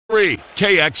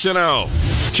KXNO.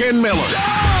 Ken Miller.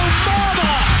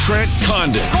 Trent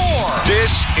Condon.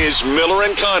 This is Miller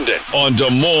and Condon on Des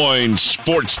Moines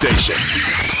Sports Station.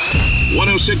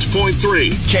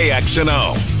 106.3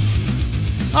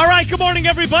 KXNO. All right, good morning,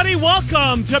 everybody.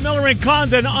 Welcome to Miller and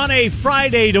Condon on a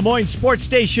Friday, Des Moines Sports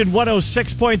Station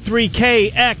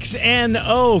 106.3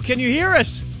 KXNO. Can you hear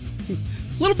us?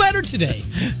 A little better today.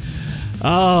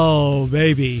 Oh,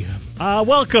 baby.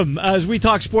 Welcome as we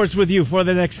talk sports with you for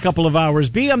the next couple of hours.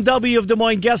 BMW of Des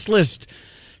Moines guest list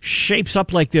shapes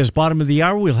up like this. Bottom of the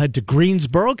hour, we'll head to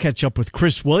Greensboro, catch up with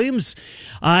Chris Williams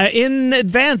in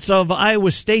advance of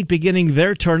Iowa State beginning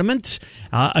their tournament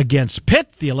against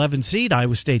Pitt, the 11 seed,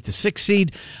 Iowa State, the 6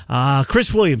 seed.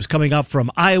 Chris Williams coming up from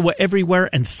Iowa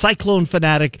Everywhere and Cyclone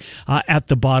Fanatic at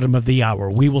the bottom of the hour.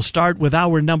 We will start with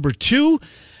hour number 2.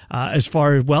 As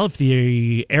far as, well, if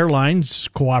the airlines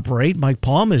cooperate, Mike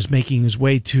Palm is making his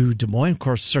way to Des Moines. Of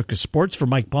course, Circus Sports for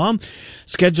Mike Palm,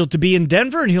 scheduled to be in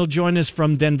Denver, and he'll join us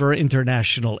from Denver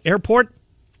International Airport.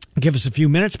 Give us a few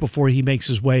minutes before he makes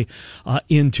his way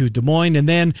into Des Moines. And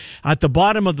then at the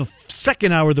bottom of the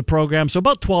second hour of the program, so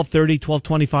about 12:30,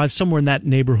 12:25, somewhere in that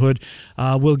neighborhood,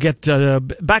 we'll get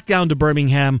back down to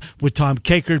Birmingham with Tom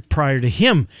Kakert prior to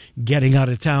him getting out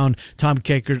of town. Tom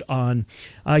Kakert on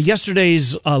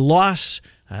yesterday's loss,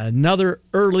 another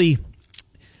early...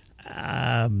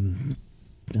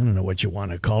 I don't know what you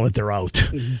want to call it. They're out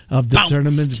of the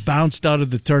tournament, bounced out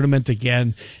of the tournament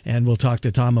again, and we'll talk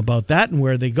to Tom about that and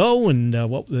where they go and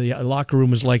what the locker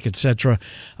room is like, etc.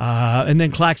 And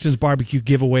then Claxton's barbecue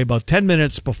giveaway about 10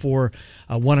 minutes before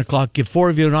 1 o'clock. Give 4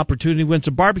 of you an opportunity to win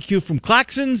some barbecue from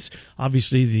Claxton's.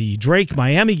 Obviously, the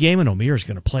Drake-Miami game, and Omir's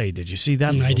going to play. Did you see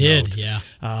that? I did, yeah.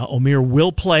 Omir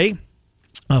will play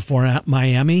for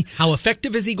Miami. How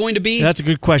effective is he going to be? That's a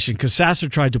good question, because Sasser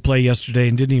tried to play yesterday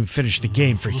and didn't even finish the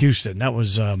game for Houston. That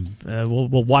was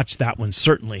we'll watch that one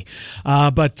certainly.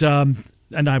 But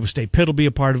and Iowa State Pitt will be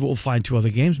a part of it. We'll find 2 other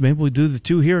games. Maybe we'll do the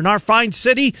 2 here in our fine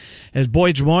city as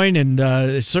Boyd Des Moines, and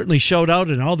it certainly showed out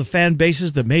in all the fan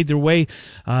bases that made their way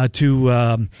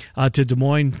to Des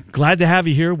Moines. Glad to have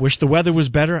you here. Wish the weather was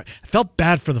better. I felt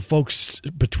bad for the folks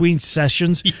between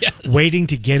sessions waiting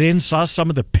to get in. Saw some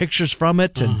of the pictures from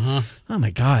it, and oh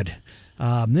my God,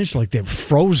 there's like they're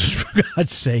frozen for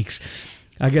God's sakes.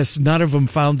 I guess none of them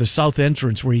found the south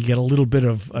entrance where you get a little bit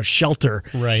of a shelter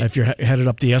if you're headed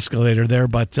up the escalator there,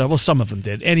 but well, some of them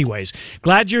did. Anyways,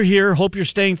 glad you're here. Hope you're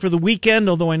staying for the weekend,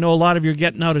 although I know a lot of you are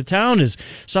getting out of town, as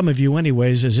some of you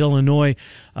anyways, as Illinois,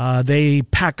 they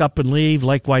pack up and leave.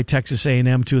 Likewise, Texas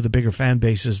A&M, 2 of the bigger fan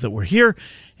bases that were here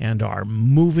and are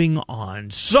moving on.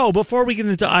 So before we get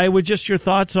into Iowa, just your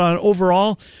thoughts on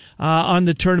overall on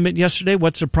the tournament yesterday.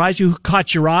 What surprised you? Who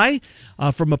caught your eye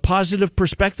from a positive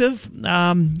perspective?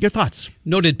 Your thoughts?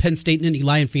 Noted Penn State and Nittany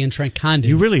Lion fan Trent Condon.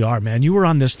 You really are, man. You were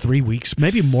on this 3 weeks,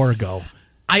 maybe more ago.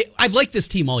 I've liked this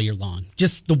team all year long.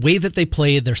 Just the way that they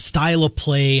play, their style of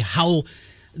play, how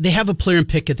they have a player in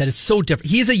Pickett that is so different.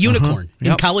 He's a unicorn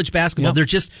in college basketball.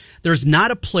 There's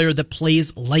not a player that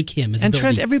plays like him. And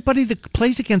Trent, everybody that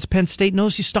plays against Penn State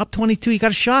knows you stop 22, you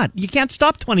got a shot. You can't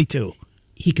stop 22.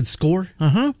 He can score.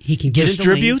 He can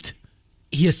distribute.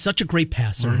 He is such a great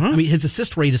passer. I mean, his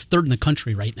assist rate is 3rd in the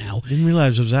country right now. Didn't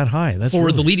realize it was that high. That's for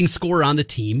the leading scorer on the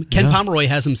team. Ken Pomeroy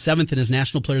has him 7th in his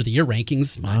National Player of the Year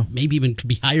rankings. Wow. Maybe even could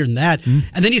be higher than that.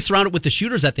 And then he's surrounded with the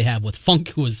shooters that they have, with Funk,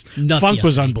 who was nuts. Funk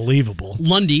was unbelievable.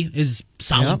 Lundy is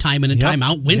solid time in and time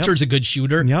out. Winter's a good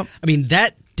shooter. I mean,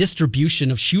 that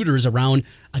distribution of shooters around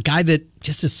a guy that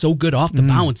just is so good off the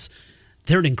bounce,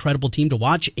 they're an incredible team to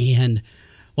watch. And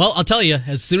well, I'll tell you,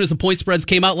 as soon as the point spreads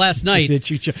came out last night.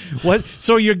 What?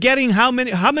 So you're getting how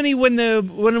many when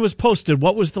it was posted?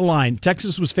 What was the line?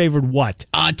 Texas was favored what?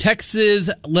 Texas,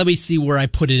 let me see where I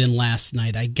put it in last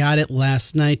night. I got it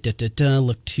last night.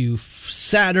 Look to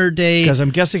Saturday. Because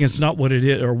I'm guessing it's not what it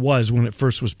is or was when it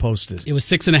first was posted. It was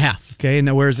 6.5. Okay,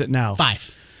 now where is it now?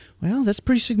 5. Well, that's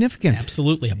pretty significant.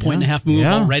 Absolutely. A 1.5 move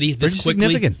already this pretty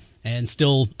quickly. Significant. And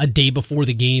still a day before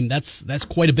the game. That's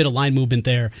quite a bit of line movement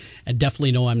there. And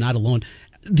definitely know I'm not alone.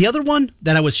 The other one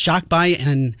that I was shocked by,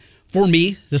 and for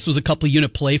me, this was a couple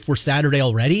unit play for Saturday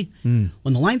already. When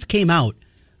the lines came out,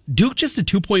 Duke just a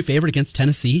 2-point favorite against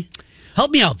Tennessee.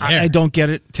 Help me out there. I don't get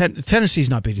it.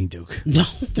 Tennessee's not beating Duke. No.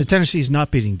 Tennessee's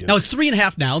not beating Duke. Now, it's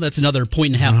 3.5 now. That's another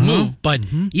 1.5 move. But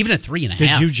even at 3.5.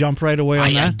 Did you jump right away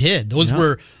on that? I did. Those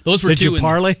were Did two. Did you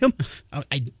parlay them?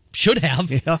 I should have,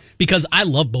 because I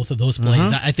love both of those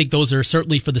plays. I think those are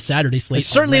certainly for the Saturday slate. It's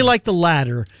certainly like the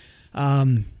latter.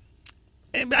 I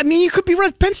mean, you could be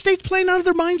right. Penn State's playing out of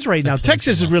their minds right now.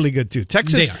 Texas is really good, too.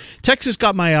 Texas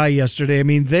got my eye yesterday. I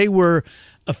mean, they were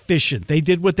efficient. They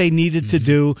did what they needed to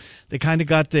do. They kind of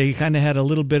had a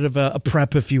little bit of a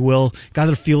prep, if you will, got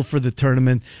a feel for the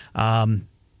tournament.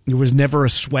 There was never a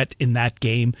sweat in that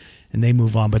game, and they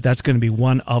move on. But that's going to be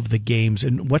one of the games.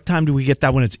 And what time do we get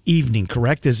that one? It's evening,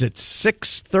 correct? Is it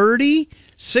 6:30?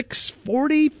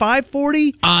 6:40,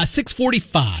 5:40?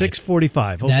 6:45.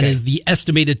 6:45. Okay. That is the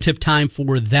estimated tip time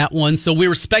for that one. So we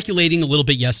were speculating a little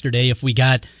bit yesterday if we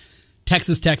got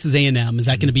Texas A&M. Is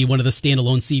that going to be one of the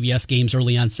standalone CBS games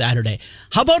early on Saturday?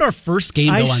 How about our first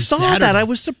game, though, on Saturday? I saw that. I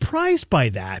was surprised by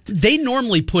that. They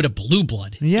normally put a blue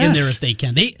blood in there if they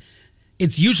can.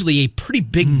 It's usually a pretty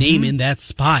big name in that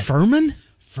spot. Furman,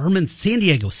 San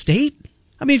Diego State.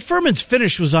 I mean, Furman's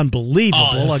finish was unbelievable.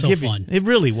 Oh, it was so fun. It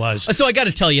really was. So I got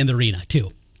to tell you, in the arena, too.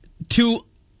 Two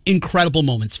incredible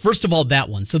moments. First of all, that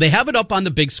one. So they have it up on the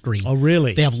big screen. Oh,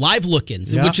 really? They have live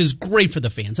look-ins, which is great for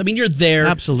the fans. I mean, you're there.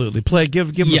 Absolutely.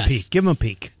 Give them a peek. Give them a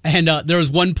peek. And there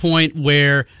was one point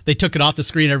where they took it off the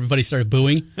screen and everybody started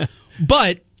booing.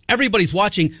 But everybody's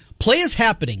watching. Play is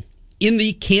happening in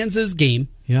the Kansas game.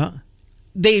 Yeah.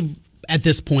 At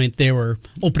this point, they were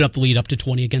opening up the lead up to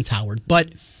 20 against Howard. But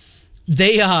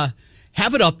they have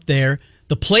it up there.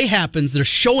 The play happens. They're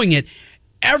showing it.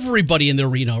 Everybody in the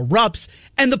arena erupts.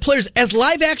 And the players, as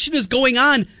live action is going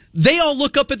on, they all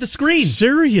look up at the screen.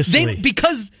 Seriously?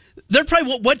 Because they're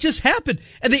probably, what just happened?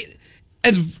 And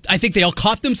I think they all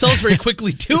caught themselves very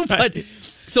quickly, too. But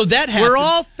so that happened. We're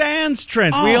all fans,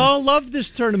 Trent. We all love this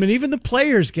tournament. Even the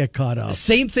players get caught up.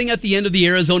 Same thing at the end of the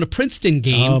Arizona-Princeton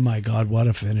game. Oh, my God. What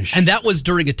a finish. And that was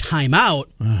during a timeout.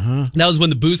 Uh-huh. That was when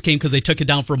the boos came because they took it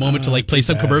down for a moment to play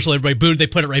some commercial. Everybody booed. They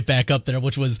put it right back up there,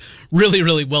 which was really,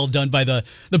 really well done by the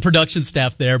production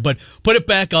staff there. But put it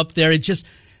back up there. It just...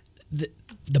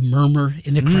 The murmur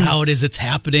in the crowd as it's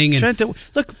happening. And Trent,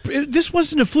 look, this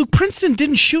wasn't a fluke. Princeton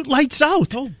didn't shoot lights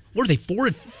out. Oh, what are they,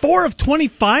 4 of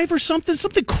 25 or something?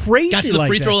 Something crazy. Got to the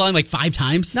free throw line like 5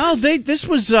 times. No, this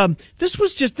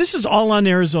is all on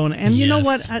Arizona. And you know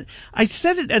what? I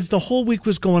said it as the whole week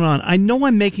was going on. I know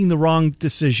I'm making the wrong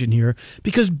decision here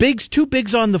because two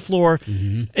bigs on the floor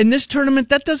in this tournament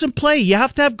that doesn't play. You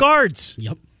have to have guards.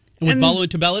 Yep. And with Ballo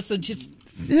and Tabellus,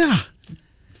 yeah.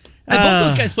 And both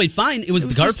those guys played fine. It was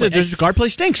the guard play. The guard play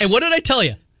stinks. And what did I tell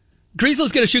you?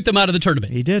 Griesel's going to shoot them out of the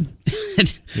tournament. He did.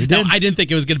 Now, I didn't think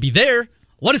it was going to be there.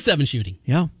 1 of 7 shooting.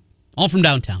 Yeah. All from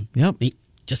downtown. Yep.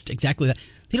 Just exactly that.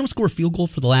 They don't score a field goal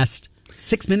for the last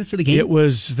 6 minutes of the game. It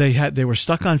was, they were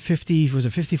stuck on 50, was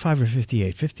it 55 or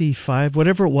 58? 55,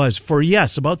 whatever it was, for,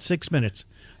 about 6 minutes.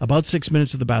 About 6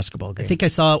 minutes of the basketball game. I think I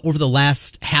saw over the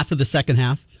last half of the second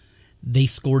half, they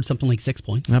scored something like 6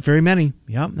 points. Not very many.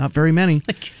 Yeah, not very many.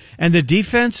 And the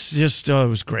defense just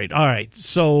was great. All right,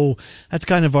 so that's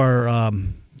kind of our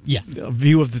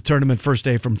view of the tournament first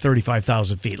day from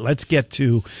 35,000 feet. Let's get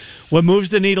to what moves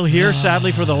the needle here,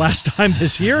 sadly, for the last time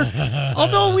this year.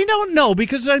 Although we don't know,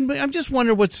 because I'm just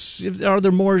wondering are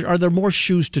there more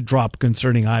shoes to drop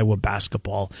concerning Iowa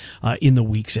basketball in the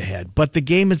weeks ahead. But the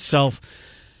game itself,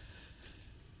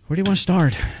 where do you want to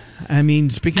start? I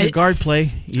mean, speaking of guard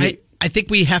play, I think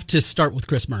we have to start with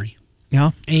Chris Murray.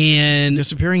 Yeah. And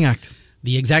disappearing act.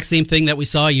 The exact same thing that we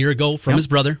saw a year ago from his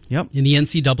brother in the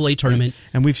NCAA tournament.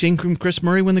 And we've seen from Chris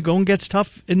Murray when the going gets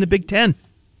tough in the Big Ten.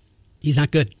 He's not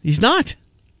good. He's not.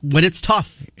 When it's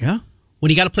tough. Yeah. When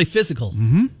you got to play physical.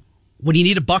 Mm-hmm. When you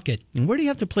need a bucket. And where do you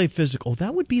have to play physical?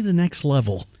 That would be the next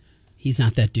level. He's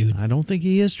not that dude. I don't think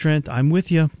he is, Trent. I'm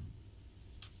with you.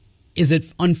 Is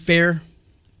it unfair?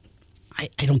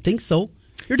 I don't think so.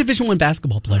 You're a Division I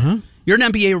basketball player. Uh-huh. You're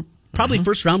an NBA probably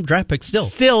first-round draft pick still.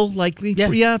 Still likely.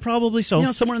 Yeah, probably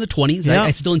so. Somewhere in the 20s. Yeah.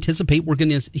 I still anticipate we're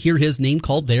going to hear his name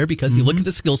called there because you look at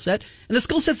the skill set, and the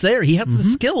skill set's there. He has the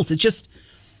skills.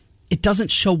 It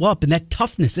doesn't show up, and that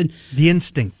toughness. And the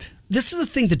instinct. This is the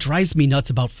thing that drives me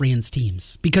nuts about Fran's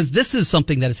teams, because this is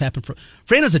something that has happened.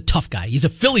 Fran is a tough guy. He's a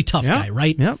Philly tough guy,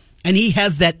 right? Yep. And he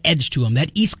has that edge to him,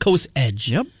 that East Coast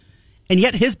edge. Yep. And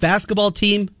yet his basketball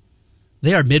team,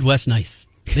 they are Midwest nice.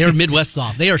 They are Midwest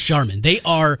soft. They are Charmin. They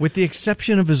are... With the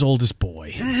exception of his oldest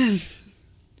boy.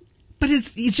 But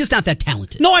he's just not that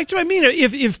talented. No, I mean,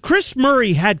 if Chris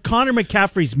Murray had Connor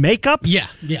McCaffrey's makeup,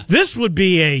 this would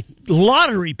be a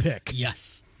lottery pick.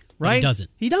 Yes. Right? He doesn't.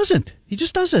 He doesn't. He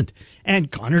just doesn't.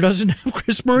 And Connor doesn't have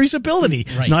Chris Murray's ability.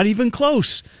 Right. Not even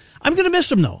close. I'm going to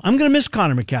miss him, though. I'm going to miss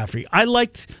Connor McCaffrey. I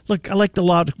liked a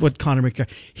lot what Connor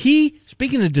McCaffrey...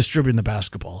 Speaking of distributing the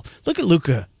basketball, look at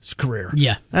Luka's career.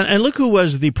 Yeah. And look who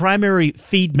was the primary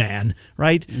feed man,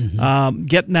 right? Mm-hmm.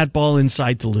 Getting that ball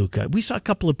inside to Luka. We saw a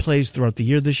couple of plays throughout the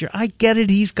year this year. I get it.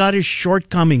 He's got his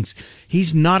shortcomings.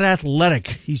 He's not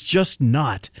athletic. He's just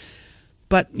not.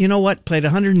 But you know what? Played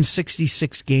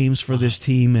 166 games for this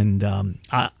team, and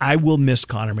I will miss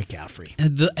Connor McCaffrey.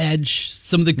 And the edge,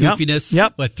 some of the goofiness.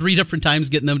 Yep. What, 3 different times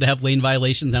getting them to have lane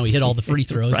violations. Now he hit all the free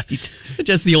throws. Right.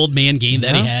 Just the old man game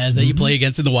that he has that you play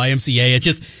against in the YMCA. It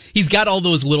just, he's got all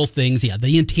those little things. Yeah,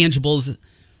 the intangibles,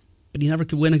 but he never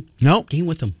could win a game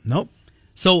with them. Nope.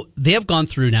 So they have gone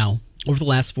through now, over the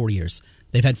last 4 years,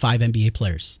 they've had 5 NBA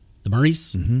players. The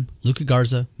Murrays, Luka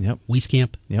Garza,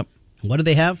 Wieskamp. Yep. And what do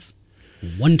they have?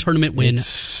 1 tournament win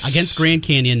against Grand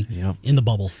Canyon in the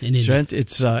bubble in India. Trent,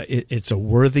 it's a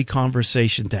worthy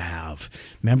conversation to have.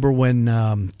 Remember when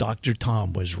Dr.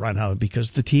 Tom was run out because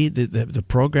the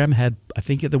program had, I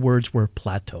think the words were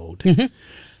plateaued.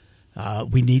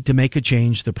 We need to make a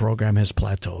change. The program has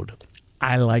plateaued.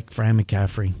 I like Fran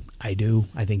McCaffrey. I do.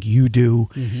 I think you do.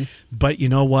 But you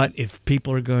know what? If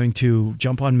people are going to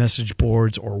jump on message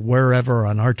boards or wherever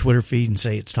on our Twitter feed and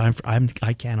say it's time for,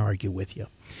 I can't argue with you.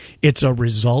 It's a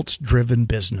results-driven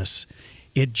business.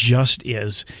 It just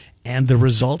is. And the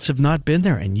results have not been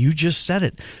there. And you just said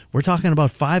it. We're talking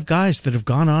about 5 guys that have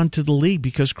gone on to the league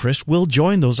because Chris will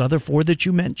join those other 4 that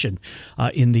you mentioned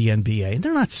in the NBA. And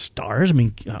they're not stars. I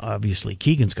mean, obviously,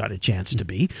 Keegan's got a chance to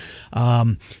be.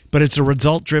 But it's a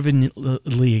result-driven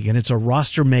league, and it's a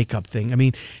roster makeup thing. I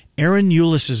mean, Aaron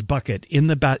Eulis's bucket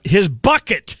his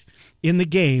bucket in the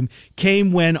game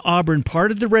came when Auburn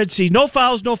parted the Red Sea. No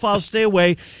fouls, stay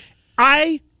away.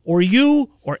 I or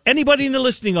you or anybody in the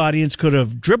listening audience could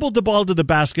have dribbled the ball to the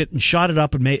basket and shot it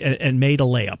up and made a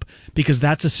layup because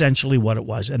that's essentially what it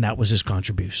was, and that was his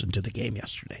contribution to the game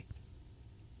yesterday.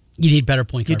 You need better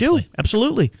point guard play. You do,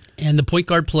 absolutely. And the point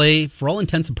guard play, for all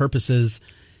intents and purposes,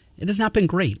 it has not been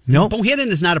great. No. Bohannon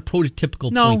is not a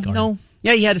prototypical point guard. No.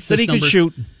 Yeah, he had assist numbers. But he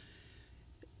numbers. could shoot.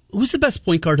 Who's the best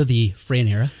point guard of the Fran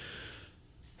era?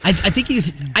 I think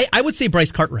I would say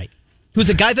Bryce Cartwright, who's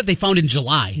a guy that they found in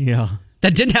July. Yeah.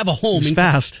 That didn't have a home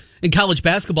in college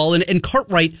basketball. And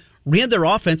Cartwright ran their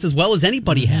offense as well as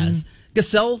anybody has.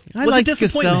 Gasell was a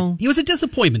disappointment. Gasell. He was a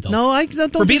disappointment, though. No, I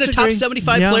don't For being disagree. a top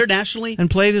 75 player nationally. And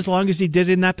played as long as he did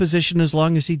in that position, as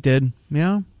long as he did.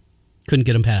 Yeah. Couldn't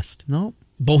get him past. No.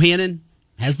 Bohannon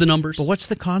has the numbers. But what's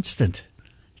the constant?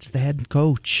 It's the head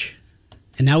coach.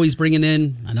 And now he's bringing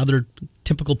in another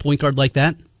typical point guard like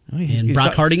that. And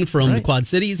Brock Harding from the Quad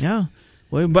Cities. Yeah.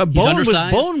 Well, but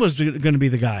Bowen was going to be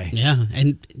the guy. Yeah,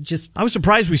 and just I was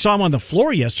surprised we saw him on the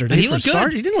floor yesterday. And he looked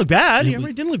good. He didn't look bad. He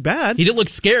didn't look bad. He didn't look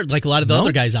scared like a lot of the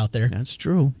other guys out there. That's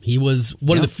true. He was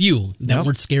one of the few that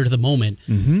weren't scared of the moment.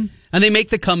 Mm-hmm. And they make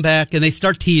the comeback, and they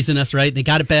start teasing us, right? They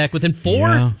got it back within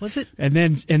 4, was it? And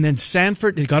then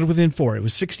Sanford got it within 4. It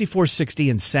was 64-60,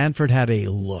 and Sanford had a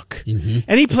look. Mm-hmm.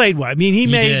 And he played well. I mean,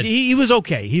 he was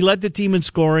okay. He led the team in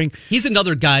scoring. He's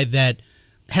another guy that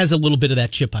has a little bit of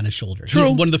that chip on his shoulder. True.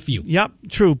 He's one of the few. Yep,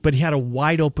 true. But he had a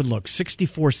wide open look,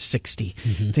 64-60.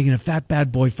 Thinking if that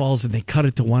bad boy falls and they cut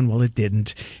it to 1, well, it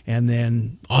didn't. And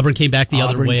then Auburn came back the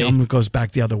other way. Auburn goes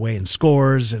back the other way and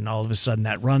scores. And all of a sudden,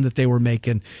 that run that they were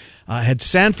making, had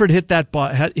Sanford hit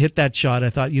that shot, I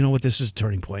thought, you know what, this is a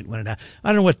turning point. I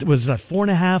don't know what was that, 4.5,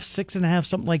 6.5,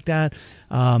 something like that.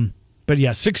 But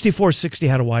yeah, 64-60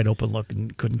 had a wide open look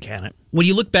and couldn't can it. When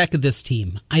you look back at this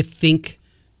team, I think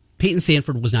Peyton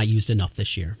Sanford was not used enough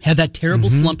this year. Had that terrible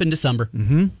slump in December.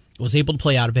 Mm-hmm. Was able to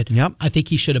play out of it. Yep. I think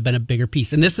he should have been a bigger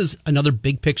piece. And this is another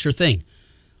big picture thing.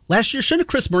 Last year, shouldn't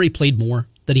Chris Murray played more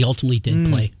than he ultimately did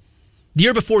play? The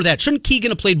year before that, shouldn't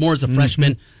Keegan have played more as a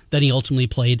freshman than he ultimately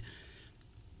played?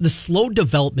 The slow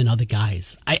development of the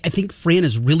guys, I think Fran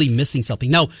is really missing something.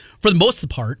 Now, for the most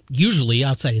part, usually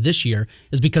outside of this year,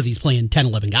 is because he's playing 10,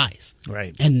 11 guys.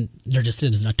 Right. And there just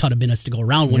isn't a ton of minutes to go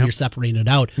around when you're separating it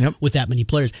out with that many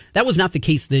players. That was not the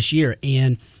case this year.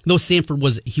 And though Sanford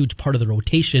was a huge part of the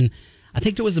rotation, I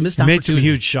think there was a missed opportunity. Made some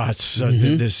huge shots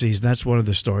this season. That's one of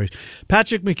the stories.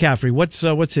 Patrick McCaffrey,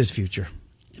 what's his future?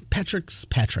 Patrick's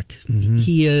Patrick.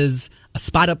 He is a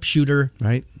spot-up shooter.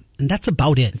 Right. And that's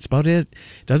about it. It's about it.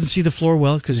 Doesn't see the floor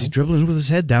well because he's dribbling with his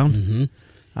head down.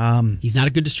 He's not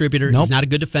a good distributor. Nope. He's not a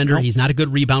good defender. Nope. He's not a good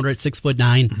rebounder at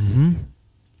 6'9".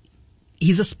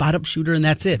 He's a spot-up shooter, and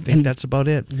that's it. And that's about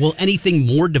it. Will anything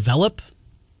more develop?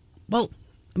 Well,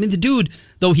 I mean, the dude,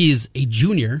 though he's a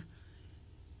junior,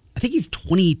 I think he's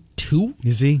 22.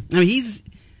 Is he? I mean,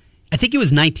 I think he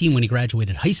was 19 when he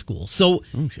graduated high school. So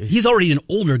he's already an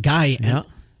older guy. Yeah.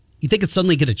 You think it's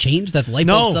suddenly going to change? That the light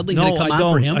bulb's suddenly going to come on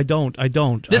for him? I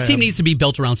don't. This team needs to be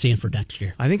built around Sanford next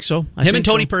year. I think so. Him and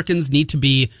Tony Perkins need to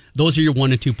be, those are your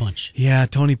 1 and 2 punch. Yeah,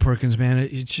 Tony Perkins, man.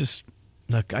 It's just,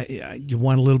 look, you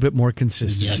want a little bit more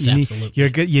consistency. Yes,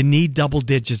 absolutely. You need double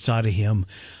digits out of him.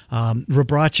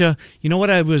 Rebracha, you know what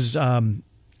it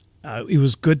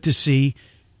was good to see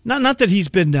Not that he's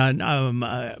been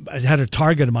had a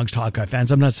target amongst Hawkeye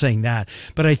fans. I'm not saying that,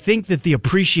 but I think that the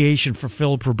appreciation for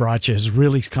Filip Rebraca has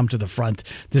really come to the front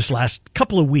this last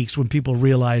couple of weeks when people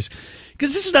realize,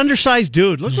 because this is an undersized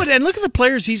dude. Look at the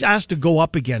players he's asked to go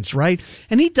up against, right?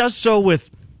 And he does so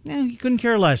with. He couldn't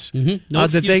care less.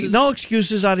 Mm-hmm. No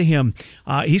excuses out of him.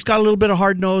 He's got a little bit of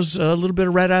hard nose, a little bit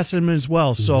of red ass in him as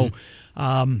well. So,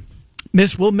 I'll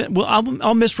miss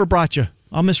Rebraca.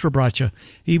 I'll miss Rebraca.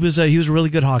 He was a really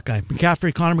good Hawkeye.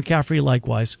 Connor McCaffrey,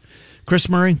 likewise. Chris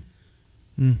Murray.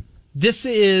 This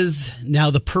is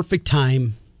now the perfect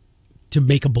time to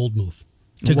make a bold move.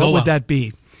 What would that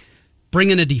be? Bring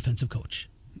in a defensive coach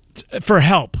for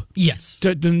help. Yes,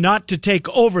 not to take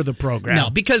over the program. No,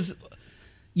 because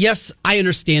yes, I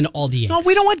understand all the Yanks. No,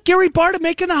 we don't want Gary Barta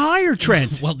making the hire,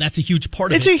 Trent. Well, that's a huge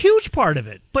part of it. It's a huge part of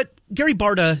it. But Gary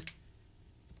Barta,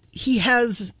 he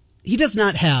does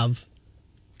not have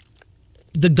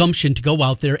the gumption to go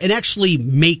out there and actually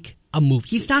make a move.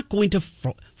 He's not going to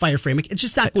fire Framick. It's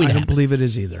just not going to happen. I don't believe it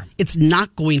is either. It's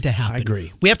not going to happen. I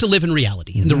agree. We have to live in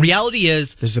reality. Mm-hmm. And the reality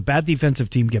is, there's a bad defensive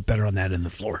team. Get better on that in the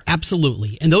floor.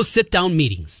 Absolutely. And those sit-down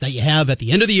meetings that you have at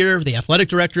the end of the year, the athletic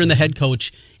director and the head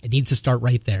coach, it needs to start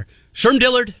right there. Sherm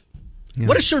Dillard. Yeah.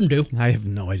 What does Sherm do? I have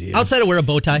no idea. Outside of wear a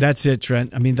bow tie? That's it,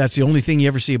 Trent. I mean, that's the only thing you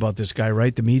ever see about this guy,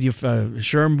 right? The media,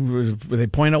 Sherm, they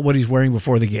point out what he's wearing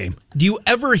before the game. Do you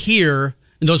ever hear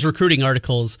in those recruiting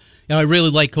articles, I really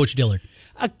like Coach Dillard?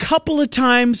 A couple of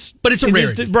times. But it's a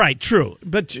rarity. Right, true.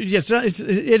 But yes,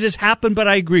 it has happened, but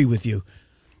I agree with you.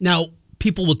 Now,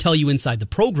 people will tell you inside the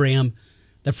program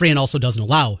that Fran also doesn't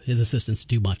allow his assistants to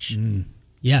do much.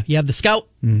 Yeah, you have the scout,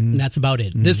 and that's about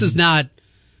it. This is not...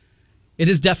 It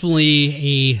is definitely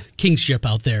a kingship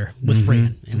out there with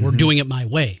Fran, and we're doing it my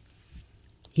way.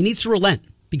 He needs to relent,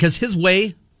 because his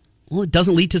way, well, it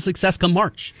doesn't lead to success come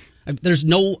March. There's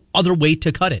no other way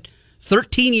to cut it.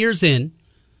 13 years in,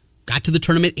 got to the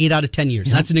tournament 8 out of 10 years.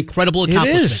 Yep. That's an incredible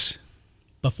accomplishment. It is.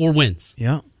 But 4 wins.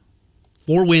 Yeah.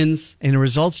 4 wins. In a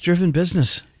results-driven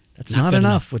business. That's not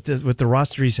enough with the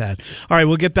roster he's had. All right,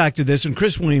 we'll get back to this. And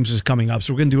Chris Williams is coming up,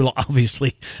 so we're going to do,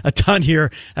 obviously, a ton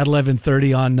here at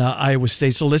 11:30 on Iowa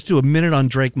State. So let's do a minute on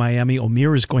Drake Miami.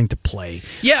 Omier is going to play.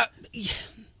 Yeah,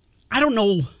 I don't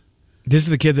know. This is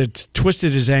the kid that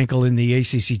twisted his ankle in the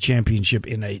ACC championship.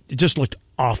 It just looked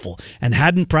awful and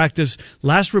hadn't practiced.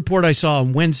 Last report I saw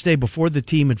on Wednesday before the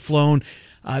team had flown,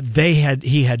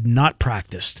 he had not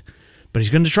practiced. But he's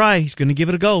going to try. He's going to give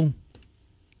it a go.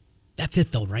 That's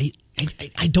it, though, right?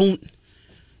 I don't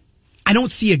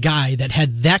see a guy that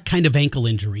had that kind of ankle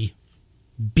injury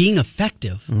being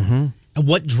effective. And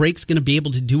what Drake's going to be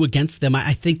able to do against them,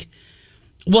 I think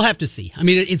we'll have to see. I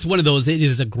mean, it's one of those. It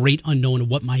is a great unknown of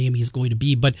what Miami is going to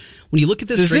be. But when you look at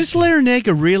this, is this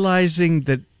Larinaga realizing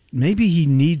that maybe he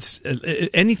needs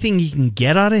anything he can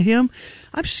get out of him?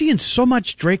 I'm seeing so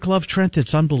much Drake love, Trent.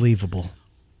 It's unbelievable.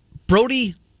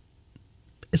 Brody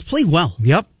is playing well.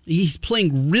 Yep. He's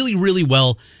playing really, really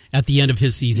well at the end of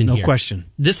his season here. No question.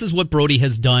 This is what Brody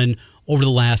has done over the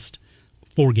last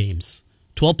 4 games.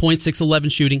 12 points,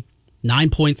 6-11 shooting, 9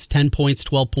 points, 10 points,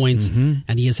 12 points,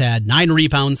 and he has had 9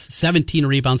 rebounds, 17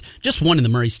 rebounds, just 1 in the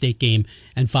Murray State game,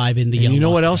 and 5 in the Yellow. You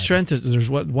know what else, Trent? There's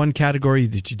one category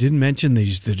that you didn't mention that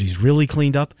he's really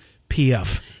cleaned up?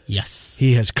 PF. Yes.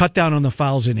 He has cut down on the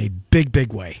fouls in a big,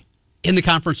 big way. In the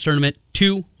conference tournament,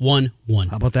 2-1-1.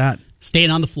 How about that?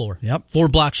 Staying on the floor. Yep. 4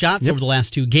 block shots over the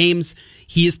last 2 games.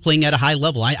 He is playing at a high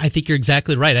level. I think you're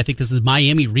exactly right. I think this is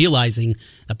Miami realizing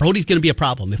that Brody's going to be a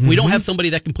problem. If we don't have somebody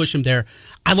that can push him there,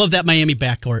 I love that Miami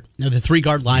backcourt, the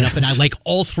 3-guard lineup, and I like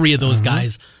all 3 of those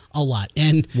guys a lot.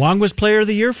 And Wong was player of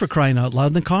the year for crying out loud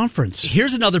in the conference.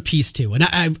 Here's another piece, too.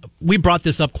 And we brought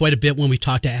this up quite a bit when we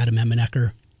talked to Adam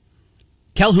Emmenecker.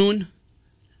 Calhoun,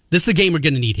 this is a game we're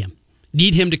going to need him.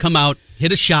 Need him to come out,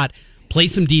 hit a shot, play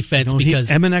some defense, because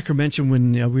Emmenecker mentioned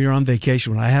when we were on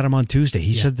vacation, when I had him on Tuesday,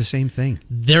 he said the same thing.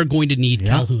 They're going to need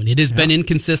Calhoun. It has been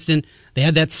inconsistent. They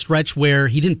had that stretch where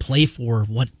he didn't play for,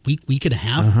 week and a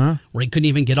half, where he couldn't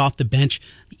even get off the bench.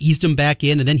 Eased him back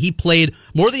in, and then he played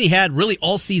more than he had really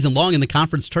all season long in the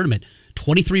conference tournament.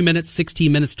 23 minutes,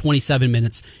 16 minutes, 27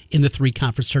 minutes in the 3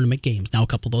 conference tournament games. Now, a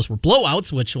couple of those were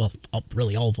blowouts, which,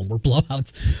 really all of them were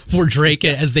blowouts for Drake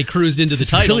as they cruised into the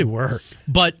title. They really were.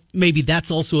 But maybe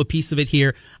that's also a piece of it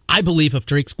here. I believe if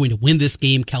Drake's going to win this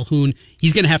game, Calhoun,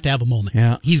 he's going to have a moment.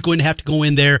 Yeah. He's going to have to go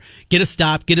in there, get a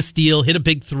stop, get a steal, hit a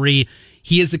big 3.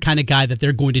 he is the kind of guy that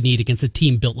they're going to need against a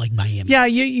team built like Miami. Yeah,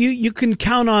 you can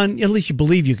count on, at least you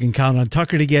believe you can count on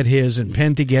Tucker to get his and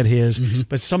Penn to get his,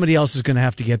 but somebody else is going to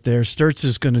have to get there. Sturtz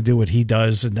is going to do what he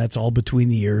does, and that's all between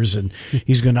the ears, and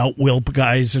he's going to out-will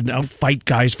guys and out-fight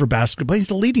guys for basketball. He's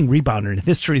the leading rebounder in the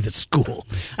history of the school.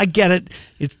 I get it.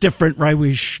 It's different, right?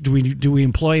 Do we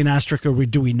employ an asterisk or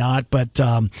do we not? But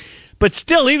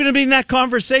still, even in that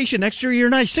conversation, next year you're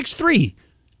 6'3".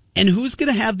 And who's going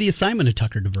to have the assignment of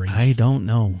Tucker DeVries? I don't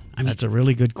know. That's a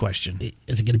really good question.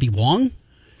 Is it going to be Wong?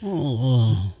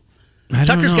 Oh,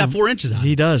 Tucker's got 4 inches on him.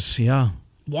 He does, yeah.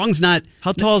 Wong's not.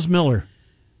 How tall is Miller?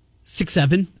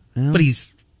 6'7", but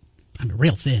he's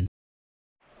real thin.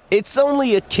 It's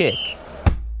only a kick,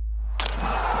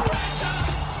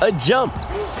 a jump,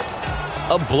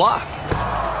 a block.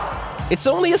 It's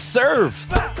only a serve.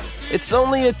 It's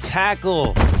only a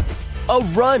tackle, a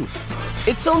run.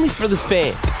 It's only for the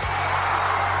fans.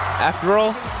 After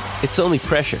all, it's only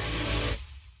pressure.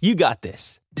 You got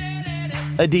this.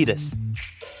 Adidas.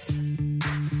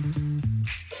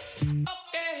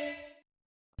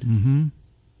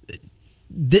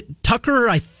 Tucker,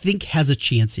 I think, has a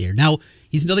chance here. Now,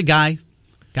 he's another guy.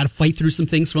 Got to fight through some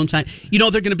things from time. They're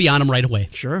going to be on him right away.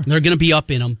 Sure. They're going to be up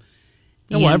in him.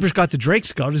 Whoever's got the Drake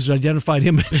Scout has identified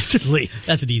him instantly.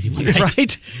 That's an easy one,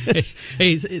 right?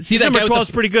 Hey, see that number guy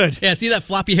 12's pretty good. Yeah, see that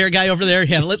floppy hair guy over there?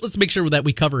 Yeah, let's make sure that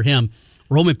we cover him.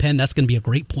 Roman Penn, that's going to be a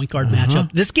great point guard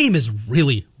matchup. This game is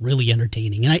really, really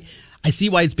entertaining. And I see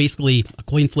why it's basically a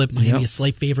coin flip. Miami a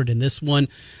slight favorite in this one.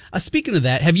 Speaking of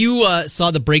that, have you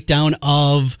saw the breakdown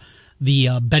of the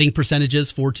betting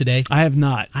percentages for today? I have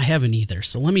not. I haven't either.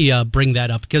 So let me bring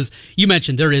that up because you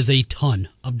mentioned there is a ton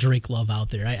of Drake love out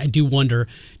there. I do wonder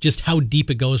just how deep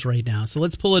it goes right now. So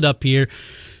let's pull it up here.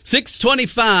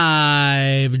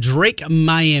 625 Drake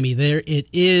Miami. There it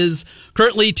is.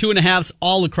 Currently 2.5s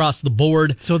all across the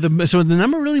board. So the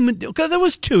number really, okay, there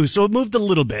was 2, so it moved a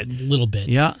little bit.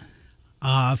 Yeah.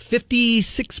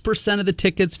 56% of the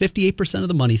tickets, 58% of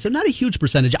the money. So not a huge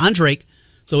percentage on Drake.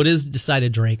 So it is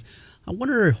decided Drake. I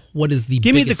wonder what is the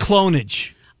Give biggest... me the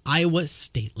clonage. Iowa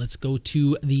State. Let's go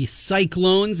to the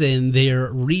Cyclones and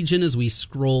their region as we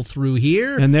scroll through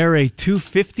here. And they're a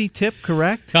 250 tip,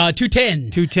 correct? 210.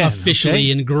 210.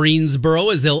 Officially in Greensboro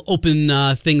as they'll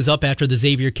open things up after the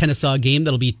Xavier-Kennesaw game.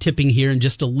 That'll be tipping here in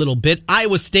just a little bit.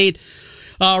 Iowa State,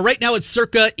 right now it's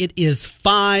circa, it is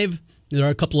 5. There are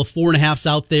a couple of 4.5s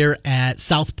out there at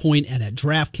South Point and at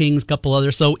DraftKings, a couple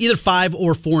others. So either 5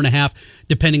 or 4.5,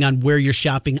 depending on where you're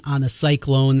shopping on the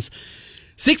Cyclones.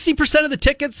 60% of the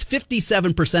tickets,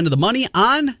 57% of the money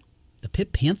on the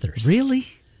Pitt Panthers. Really?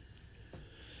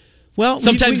 Well,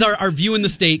 sometimes our view in the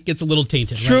state gets a little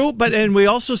tainted. True, right? and we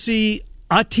also see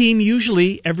a team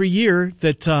usually every year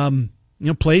that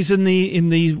plays in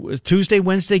the Tuesday,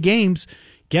 Wednesday games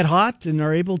get hot and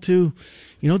are able to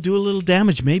do a little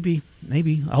damage. Maybe.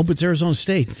 I hope it's Arizona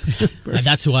State.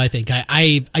 That's who I think.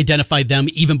 I identified them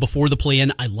even before the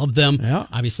play-in. I love them. Yeah.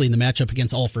 Obviously, in the matchup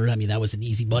against Alford, that was an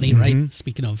easy money, right?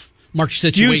 Speaking of March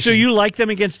situations. So you like them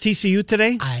against TCU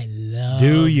today? I love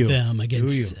them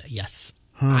against, yes.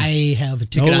 Huh. I have a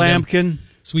ticket on Lampkin. them.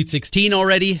 Sweet 16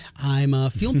 already. I'm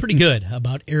feeling pretty good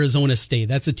about Arizona State.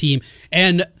 That's a team.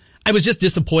 And I was just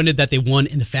disappointed that they won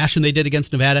in the fashion they did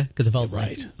against Nevada because it felt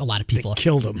like a lot of people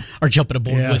killed them. Are jumping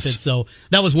aboard with it. So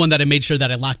that was one that I made sure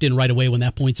that I locked in right away when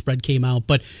that point spread came out.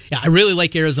 But yeah, I really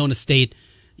like Arizona State.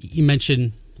 You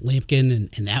mentioned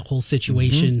Lampkin and that whole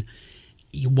situation.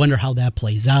 You wonder how that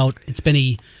plays out. It's been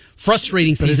a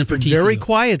frustrating season for TCU. Very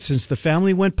quiet since the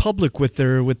family went public with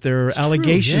their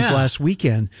allegations last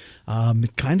weekend.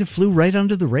 It kind of flew right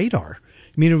under the radar.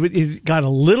 It got a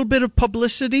little bit of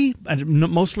publicity,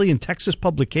 mostly in Texas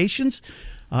publications,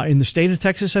 in the state of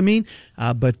Texas,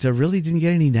 but really didn't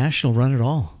get any national run at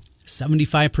all.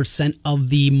 75% of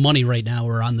the money right now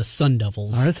are on the Sun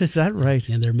Devils. Is that right?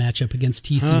 And their matchup against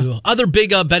TCU. Other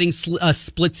big betting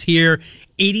splits here.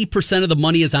 80% of the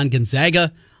money is on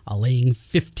Gonzaga. Laying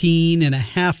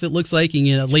 15.5, it looks like.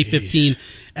 You can lay 15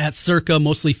 at Circa,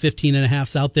 mostly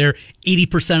 15.5s out there.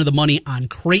 80% of the money on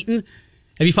Creighton.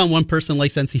 Have you found one person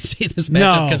likes NC State in this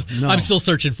matchup? Because I'm still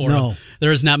searching for them.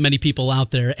 There is not many people out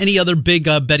there. Any other big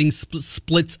betting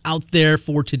splits out there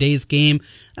for today's game?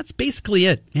 That's basically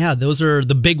it. Yeah, those are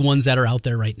the big ones that are out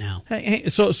there right now. Hey,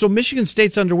 so Michigan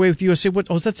State's underway with USA.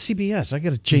 That's CBS. I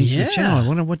got to change the channel. I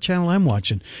wonder what channel I'm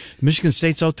watching. Michigan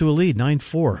State's out to a lead,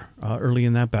 9-4, early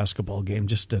in that basketball game.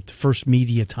 Just at the first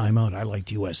media timeout, I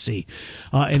liked USC.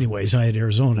 Anyways, I had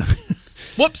Arizona.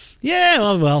 Whoops. Yeah,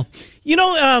 well,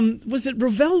 was it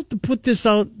Ravel to put this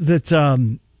out that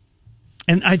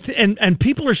and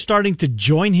people are starting to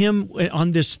join him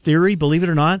on this theory, believe it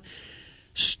or not,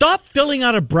 stop filling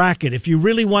out a bracket if you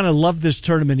really want to love this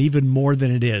tournament even more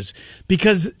than it is.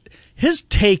 Because his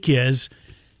take is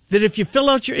that if you fill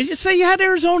out say you had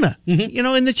Arizona,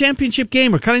 in the championship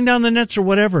game or cutting down the nets or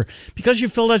whatever, because you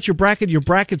filled out your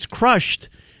bracket's crushed,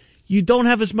 you don't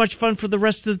have as much fun for the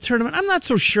rest of the tournament. I'm not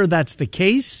so sure that's the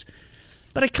case,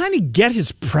 but I kind of get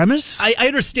his premise. I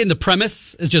understand the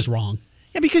premise is just wrong.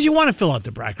 Yeah, because you want to fill out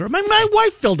the bracket. My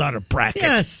wife filled out a bracket.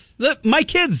 Yes, my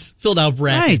kids filled out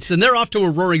brackets, and they're off to a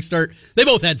roaring start. They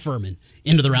both had Furman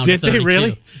into the round of 32. Did they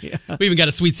really? Yeah. We even got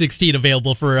a Sweet 16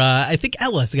 available for, I think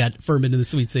Ellis got Furman in the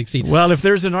Sweet 16. Well, if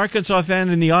there's an Arkansas fan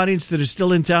in the audience that is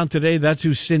still in town today, that's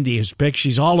who Cindy has picked.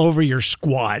 She's all over your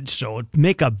squad, so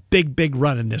make a big, big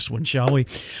run in this one, shall we?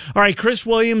 All right, Chris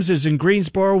Williams is in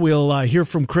Greensboro. We'll hear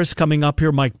from Chris coming up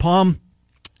here. Mike Palm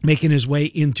making his way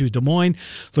into Des Moines.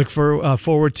 Look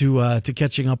forward to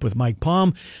catching up with Mike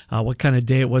Palm. What kind of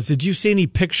day it was? Did you see any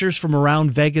pictures from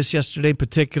around Vegas yesterday in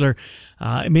particular?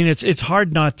 I mean, it's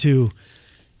hard not to,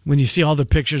 when you see all the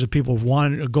pictures of people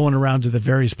going around to the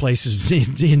various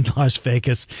places in Las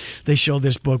Vegas. They show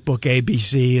this book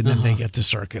ABC, and then they get to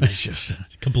Circuit. It's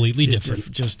just completely different.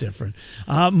 Just different.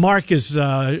 Mark is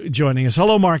joining us.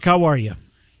 Hello, Mark. How are you?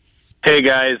 Hey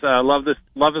guys, love this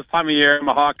time of year. I'm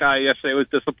a Hawkeye. Yesterday was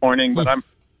disappointing, but I'm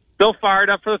still fired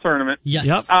up for the tournament. Yes.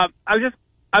 Yep.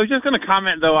 I was just going to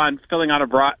comment though on filling out a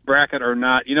bracket or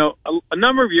not. A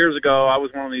number of years ago, I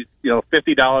was one of these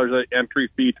 $50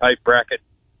 entry fee type bracket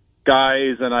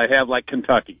guys, and I have like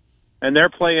Kentucky, and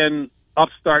they're playing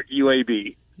upstart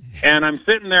UAB, and I'm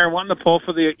sitting there wanting to pull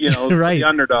for the right. the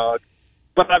underdog,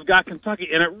 but I've got Kentucky,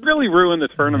 and it really ruined the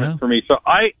tournament for me. So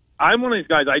I'm one of these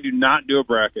guys. I do not do a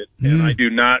bracket, and I do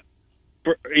not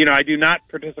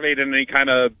participate in any kind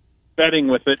of betting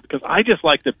with it because I just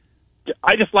like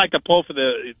to pull for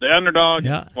the underdog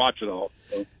and watch it all.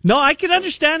 So. No, I can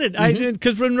understand it.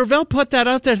 Because when Ravel put that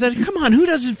out there, I thought, come on, who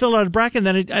doesn't fill out a bracket? And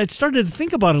then I started to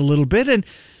think about it a little bit, and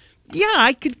yeah,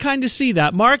 I could kind of see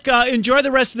that. Mark, enjoy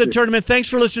the rest of the tournament. Thanks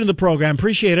for listening to the program.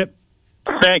 Appreciate it.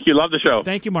 Thank you. Love the show.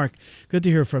 Thank you, Mark. Good to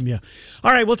hear from you.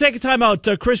 All right, we'll take a time out.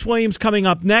 Chris Williams coming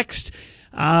up next.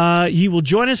 He will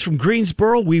join us from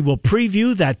Greensboro. We will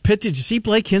preview that Pitt. Did you see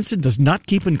Blake Hinson does not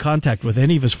keep in contact with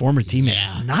any of his former teammates?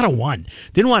 Yeah. Not a one.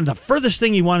 Didn't want. The furthest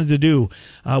thing he wanted to do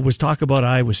was talk about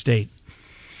Iowa State.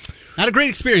 Not a great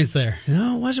experience there.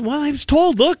 No, it wasn't. Well, I was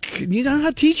told, look, you know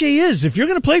how TJ is. If you're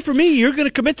going to play for me, you're going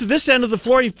to commit to this end of the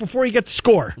floor before you get to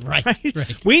score. Right.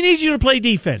 We need you to play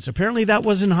defense. Apparently that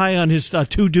wasn't high on his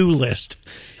to-do list.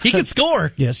 He can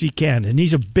score. Yes, he can. And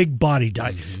he's a big body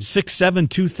guy. 6'7",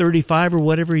 235 or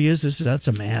whatever he is. That's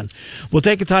a man. We'll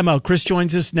take a time out. Chris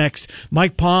joins us next.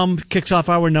 Mike Palm kicks off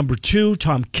hour number 2.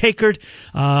 Tom Kakert.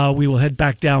 We will head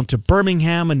back down to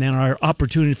Birmingham, and then our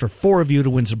opportunity for 4 of you to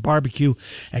win some barbecue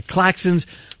at Claxons.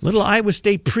 Little Iowa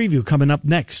State preview coming up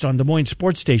next on Des Moines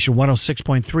Sports Station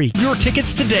 106.3. Your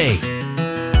tickets today.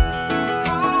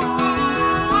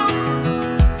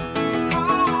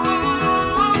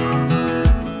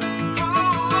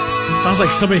 Sounds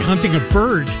like somebody hunting a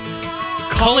bird.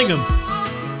 Calling him.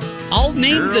 I'll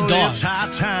name the dogs. It's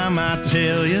high time, I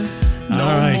tell you. All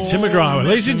right, Tim McGraw.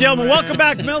 Ladies and gentlemen, welcome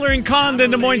back. Miller and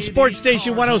Condon, Des Moines Sports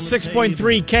Station 106.3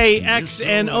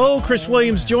 KXNO. Chris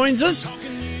Williams joins us.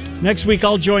 Next week,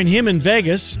 I'll join him in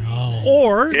Vegas.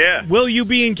 Or will you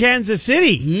be in Kansas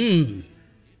City?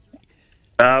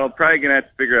 We're probably going to have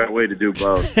to figure out a way to do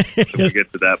both if we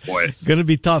get to that point. Going to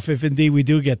be tough if indeed we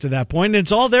do get to that point. And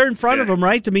it's all there in front of them,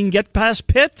 right? I mean, get past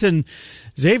Pitt, and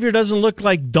Xavier doesn't look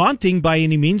like daunting by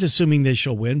any means, assuming they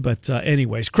shall win. But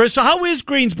anyways, Chris, so how is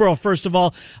Greensboro, first of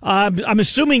all? I'm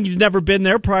assuming you've never been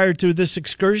there prior to this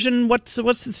excursion. What's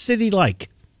the city like?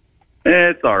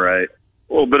 It's all right.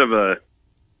 A little bit of a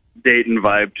Dayton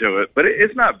vibe to it, but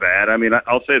it's not bad. I mean,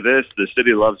 I'll say this: the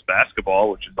city loves basketball,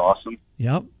 which is awesome.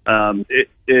 Yep.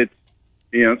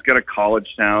 It's got a college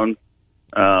town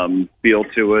feel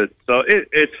to it, so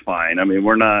it's fine. I mean,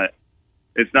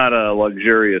 it's not a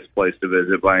luxurious place to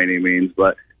visit by any means,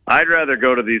 but I'd rather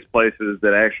go to these places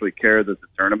that actually care that the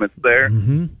tournament's there,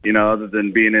 other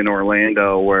than being in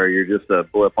Orlando where you're just a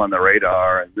blip on the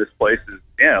radar. And this place is,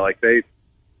 like they've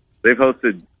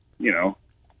hosted,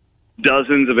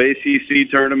 dozens of ACC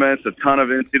tournaments, a ton of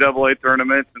NCAA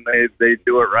tournaments, and they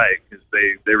do it right because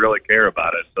they really care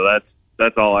about it. So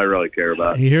that's all I really care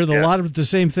about. You hear a lot of the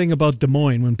same thing about Des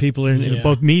Moines when people are in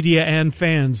both media and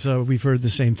fans. We've heard the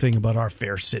same thing about our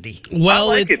fair city. Well,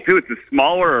 I like it too. It's a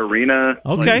smaller arena.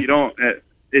 Okay,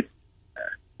 it's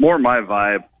more my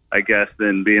vibe, I guess,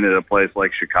 than being at a place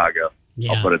like Chicago.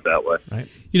 Yeah. I'll put it that way. Right.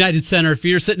 United Center, if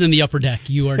you're sitting in the upper deck,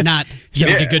 you are not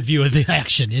getting a good view of the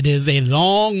action. It is a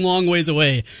long, long ways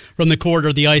away from the court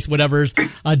or the ice, whatever's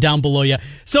down below you.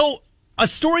 So a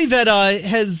story that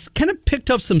has kind of picked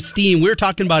up some steam. We were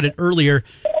talking about it earlier.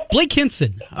 Blake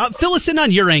Hinson, fill us in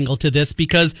on your angle to this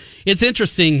because it's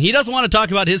interesting. He doesn't want to talk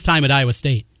about his time at Iowa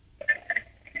State.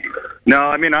 No,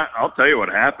 I mean, I'll tell you what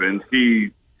happened.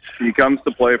 He comes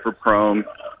to play for Chrome.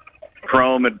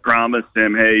 Chrome had promised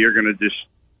him, hey, you're going to just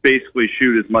basically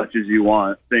shoot as much as you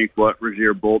want. Think what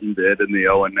Rozier Bolton did in the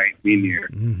 0-19 year.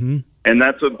 Mm-hmm. And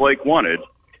that's what Blake wanted.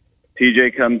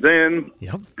 TJ comes in.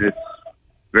 Yep. It's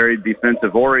very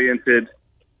defensive-oriented.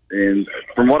 And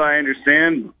from what I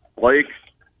understand, Blake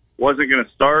wasn't going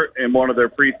to start in one of their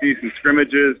preseason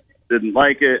scrimmages, didn't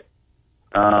like it.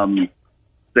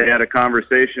 They had a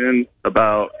conversation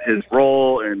about his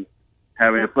role and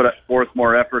having to put forth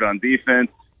more effort on defense,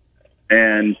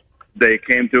 and they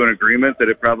came to an agreement that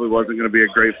it probably wasn't going to be a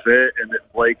great fit and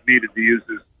that Blake needed to use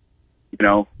his,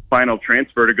 final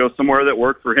transfer to go somewhere that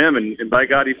worked for him, and by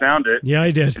God, he found it. Yeah,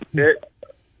 he did.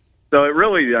 So it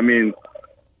really,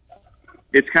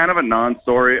 it's kind of a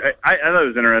non-story. I thought it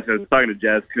was interesting. I was talking to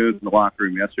Jazz Coons in the locker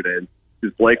room yesterday,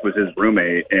 because Blake was his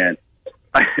roommate, and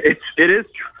it is.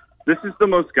 This is the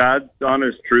most God's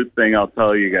honest truth thing I'll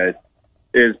tell you guys.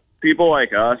 Is people like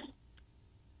us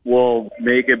will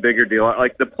make a bigger deal.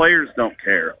 Like the players don't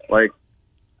care. Like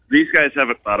these guys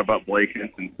haven't thought about Blake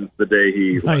Hinson since the day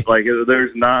he right. like.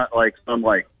 There's not like some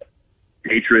like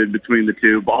hatred between the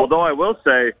two. But although I will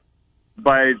say,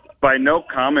 by no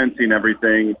commenting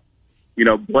everything.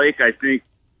 Blake, I think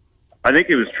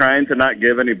he was trying to not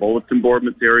give any bulletin board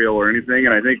material or anything,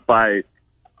 and I think by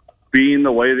being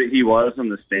the way that he was on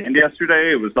the stand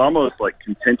yesterday, it was almost like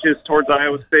contentious towards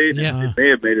Iowa State. Yeah. It may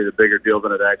have made it a bigger deal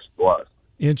than it actually was.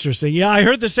 Interesting. Yeah, I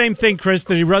heard the same thing, Chris,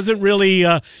 that he wasn't really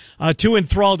too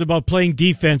enthralled about playing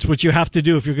defense, which you have to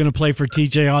do if you're going to play for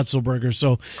TJ Otzelberger.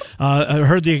 So I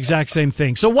heard the exact same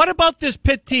thing. So what about this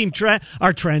Pitt team, Trent?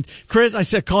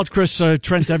 Chris, called Chris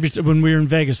Trent when we were in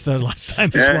Vegas the last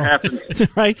time as well. It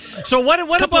happens. Right? So what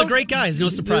Couple about of great guys, no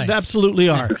surprise. They absolutely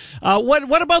are.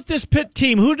 What about this Pitt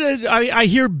team? Who did I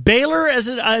hear Baylor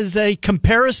as a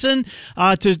comparison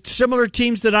to similar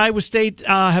teams that Iowa State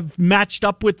have matched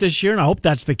up with this year, and I hope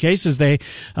that's the case, as they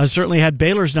certainly had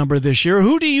Baylor's number this year.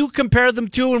 Who do you compare them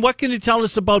to, and what can you tell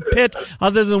us about Pitt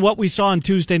other than what we saw on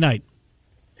Tuesday night?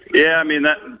 Yeah, I mean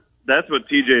that's what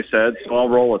TJ said, so I'll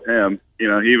roll with him.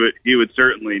 He would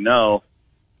certainly know.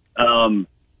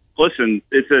 Listen,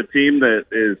 it's a team that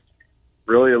is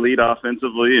really elite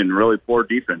offensively and really poor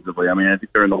defensively. I mean, I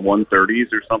think they're in the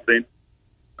 130s or something.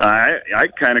 I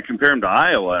kind of compare them to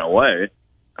Iowa in a way,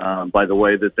 by the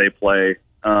way that they play.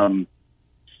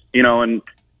 And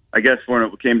I guess when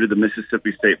it came to the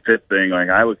Mississippi State Pitt thing, like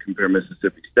I would compare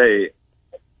Mississippi State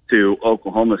to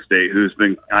Oklahoma State, who's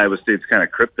been Iowa State's kind of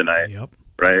kryptonite, Yep.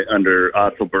 right, under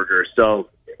Otzelberger. So,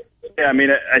 yeah, I mean,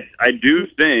 I do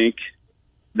think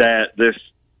that this,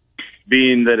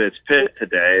 being that it's Pitt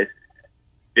today,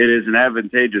 it is an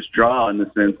advantageous draw in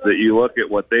the sense that you look at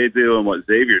what they do and what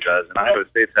Xavier does, and Iowa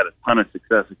State's had a ton of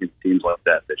success against teams like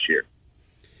that this year.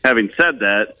 Having said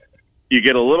that, you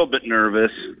get a little bit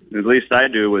nervous, at least I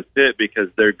do, with Pitt because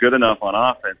they're good enough on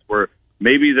offense where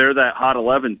maybe they're that hot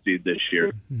 11 seed this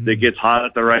year that gets hot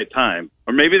at the right time.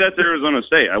 Or maybe that's Arizona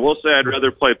State. I will say I'd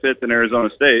rather play Pitt than Arizona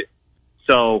State.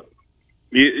 So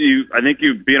I think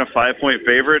you being a 5-point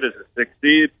favorite as a 6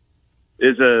 seed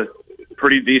is a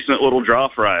pretty decent little draw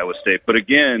for Iowa State. But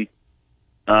again,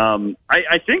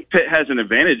 I think Pitt has an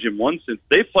advantage in one sense.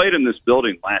 They played in this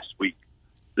building last week.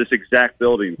 This exact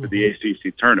building for the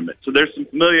ACC tournament. So there's some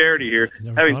familiarity here.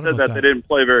 Having said that, they didn't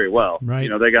play very well. Right.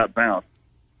 They got bounced.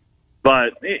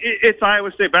 But it's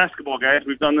Iowa State basketball, guys.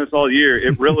 We've done this all year.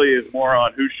 It really is more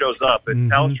on who shows up. If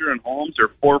Telscher and Holmes are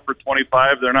 4 for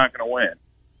 25, they're not going to win.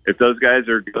 If those guys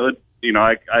are good,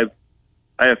 I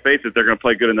have faith that they're going to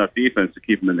play good enough defense to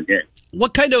keep them in the game.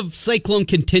 What kind of Cyclone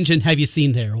contingent have you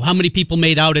seen there? How many people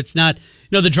made out? It's not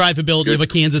the drivability of a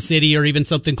Kansas City or even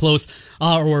something close,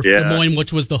 or Des Moines,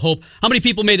 which was the hope. How many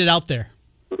people made it out there?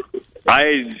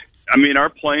 I mean, our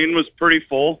plane was pretty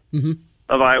full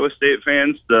of Iowa State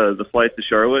fans, the flight to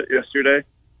Charlotte yesterday.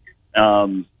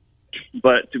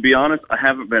 But to be honest, I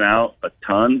haven't been out a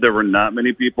ton. There were not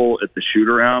many people at the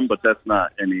shoot-around, but that's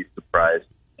not any surprise.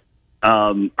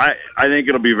 I think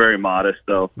it'll be very modest,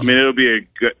 though. I mean, it'll be a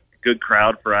good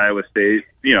crowd for Iowa State.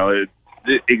 It's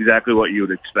exactly what you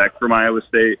would expect from Iowa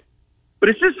State. But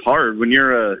it's just hard when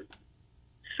you're a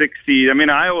 6 seed. I mean,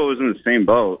 Iowa was in the same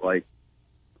boat,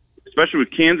 especially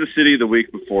with Kansas City the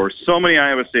week before. So many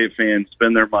Iowa State fans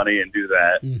spend their money and do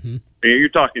that. You're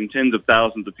talking tens of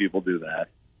thousands of people do that.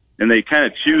 And they kind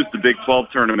of choose the Big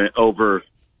 12 tournament over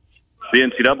the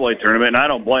NCAA tournament, and I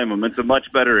don't blame them. It's a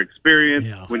much better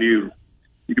experience when you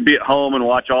can be at home and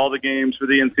watch all the games for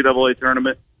the NCAA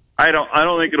tournament. I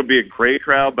don't think it'll be a great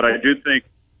crowd, but I do think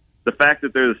the fact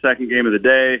that they're the second game of the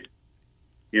day,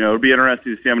 it'll be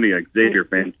interesting to see how many Xavier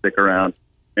fans stick around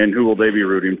and who will they be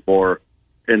rooting for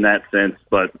in that sense.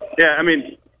 But, yeah, I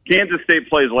mean, Kansas State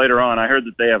plays later on. I heard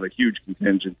that they have a huge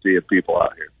contingency of people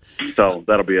out here. So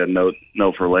that'll be a no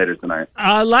for later tonight.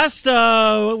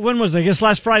 When was it? I guess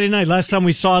last Friday night, last time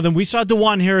we saw them, we saw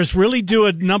DeJuan Harris really do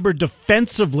a number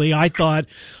defensively, I thought,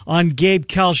 on Gabe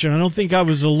Kalsher. I don't think I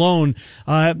was alone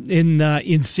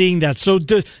in seeing that. So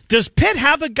does Pitt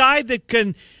have a guy that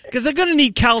can, because they're going to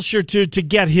need Kalsher to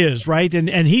get his, right?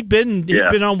 And he'd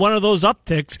been on one of those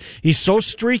upticks. He's so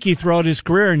streaky throughout his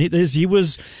career, and he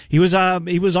was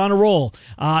on a roll.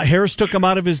 Harris took him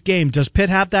out of his game. Does Pitt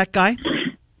have that guy?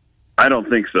 I don't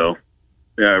think so.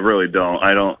 Yeah, I really don't.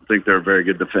 I don't think they're a very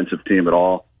good defensive team at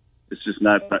all. It's just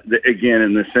not, again,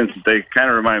 in the sense that they kind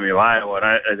of remind me of Iowa. And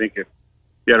I think if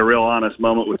you had a real honest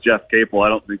moment with Jeff Capel, I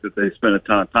don't think that they spend a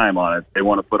ton of time on it. They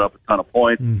want to put up a ton of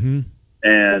points. Mm-hmm.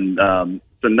 And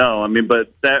so, no, I mean,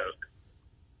 but that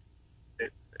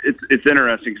it's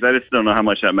interesting because I just don't know how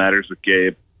much that matters with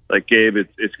Gabe. Like, Gabe,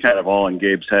 it's kind of all in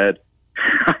Gabe's head.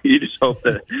 You just hope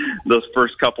that those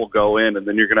first couple go in, and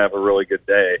then you're going to have a really good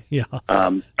day. Yeah.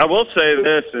 I will say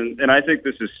this, and I think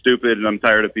this is stupid, and I'm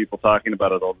tired of people talking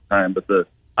about it all the time. But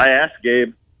I asked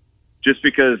Gabe just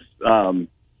because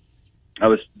I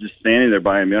was just standing there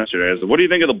by him yesterday. I said, "What do you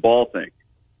think of the ball thing?"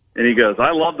 And he goes,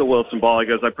 "I love the Wilson ball." He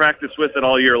goes, "I practice with it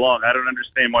all year long. I don't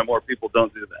understand why more people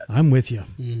don't do that." I'm with you.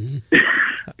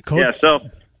 Mm-hmm. Yeah. So.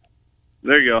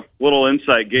 There you go. Little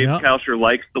insight. Gabe Kalsher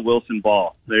likes the Wilson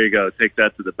ball. There you go. Take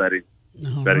that to the betting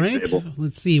table.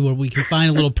 Let's see where we can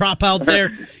find a little prop out there.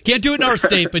 Can't do it in our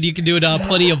state, but you can do it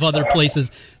plenty of other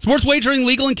places. Sports wagering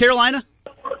legal in Carolina?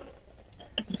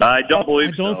 I don't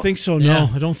believe so. I don't think so, no. Yeah.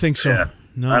 I don't think so. Yeah.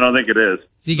 No. I don't think it is.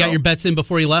 So you got your bets in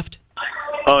before you left?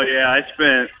 Oh, yeah. I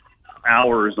spent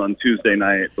hours on Tuesday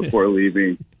night before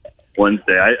leaving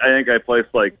Wednesday. I think I placed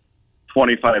like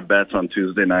 25 bets on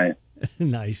Tuesday night.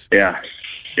 Nice. Yeah.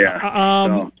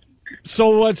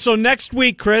 So next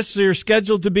week, Chris, you're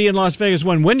scheduled to be in Las Vegas.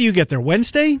 When do you get there?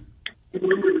 Wednesday?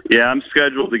 Yeah, I'm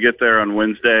scheduled to get there on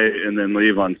Wednesday and then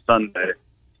leave on Sunday.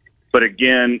 But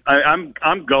again,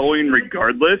 I'm going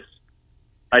regardless.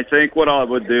 I think what I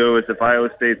would do is if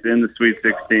Iowa State's in the Sweet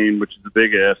 16, which is a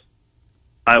big if,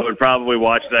 I would probably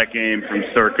watch that game from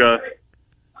Circa.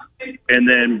 And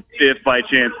then if by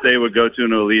chance they would go to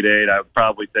an Elite Eight, I would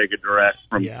probably take a direct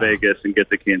from Vegas and get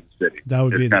to Kansas City. That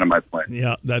would be kind of my plan.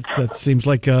 Yeah, that seems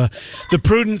like the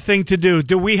prudent thing to do.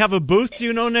 Do we have a booth,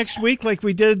 next week like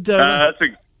we did? That's a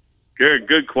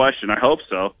good question. I hope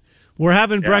so. We're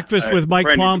having breakfast with Mike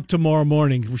Plump tomorrow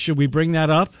morning. Should we bring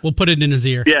that up? We'll put it in his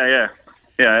ear. Yeah.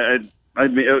 I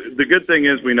mean, the good thing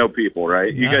is we know people,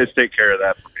 right? You guys take care of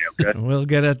that for me, okay? We'll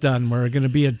get it done. We're going to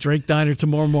be at Drake Diner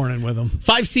tomorrow morning with them.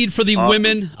 5 seed for the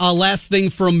women. Last thing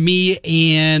from me,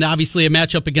 and obviously a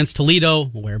matchup against Toledo,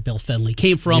 where Bill Fenley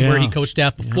came from, where he coached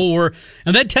at before.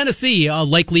 And then Tennessee,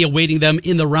 likely awaiting them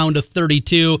in the round of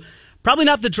 32. Probably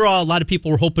not the draw a lot of people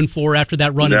were hoping for after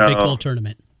that run in the Big 12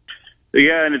 tournament.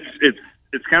 Yeah, and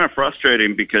it's kind of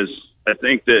frustrating because I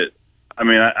think that, I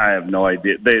mean, I have no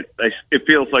idea. It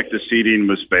feels like the seeding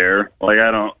was fair. Like I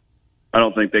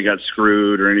don't think they got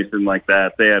screwed or anything like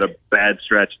that. They had a bad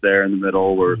stretch there in the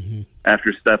middle where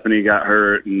after Stephanie got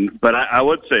hurt. But I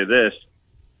would say this,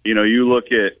 you look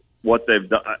at what they've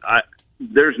done.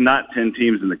 There's not 10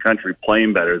 teams in the country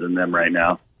playing better than them right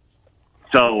now.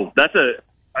 So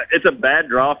it's a bad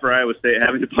draw for Iowa State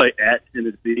having to play at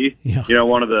Tennessee. Yeah.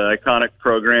 One of the iconic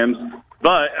programs.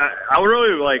 But I would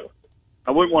really I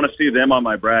wouldn't want to see them on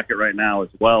my bracket right now as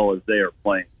well as they are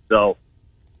playing. So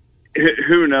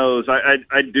who knows?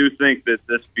 I do think that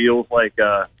this feels like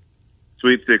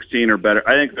Sweet 16 or better.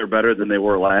 I think they're better than they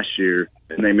were last year,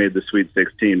 and they made the Sweet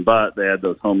 16, but they had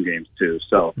those home games too.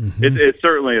 So it's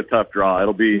certainly a tough draw.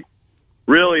 It'll be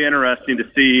really interesting to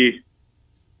see.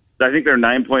 I think they're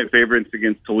 9-point favorites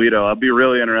against Toledo. I'll be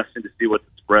really interested to see what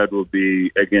the spread will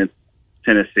be against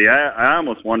Tennessee. I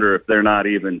almost wonder if they're not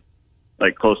even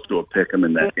close to a pick 'em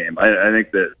in that game. I think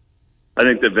that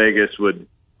Vegas would.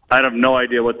 I have no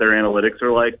idea what their analytics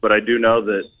are like, but I do know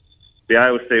that the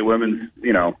Iowa State women's,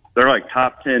 they're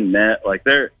top 10 net.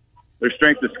 Their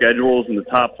strength of schedules in the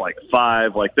top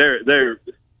 5.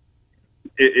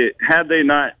 Had they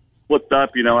not flipped up,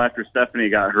 after Stephanie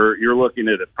got hurt, you're looking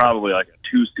at it probably a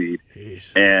 2 seed.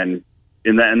 Jeez. And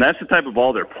that's the type of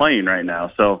ball they're playing right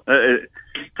now. So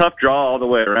tough draw all the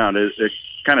way around. It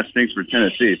kind of stinks for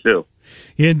Tennessee, too.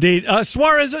 Indeed.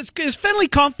 Suarez, is Fenley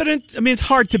confident? I mean, it's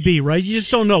hard to be, right? You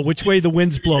just don't know which way the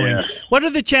wind's blowing. Yeah. What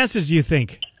are the chances, do you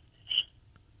think?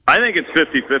 I think it's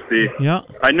 50-50. Yeah.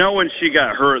 I know when she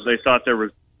got hurt, they thought there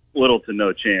was little to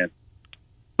no chance.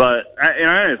 But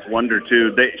I just wonder,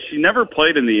 too, she never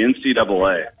played in the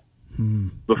NCAA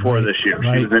before this year.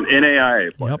 Right. She was an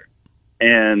NAIA player. Yep.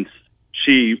 And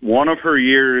one of her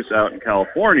years out in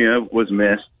California was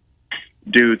missed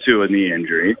due to a knee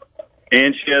injury.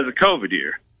 And she has a COVID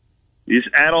year. You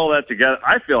just add all that together,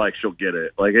 I feel like she'll get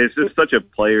it. Like, it's just such a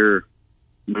player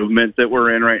movement that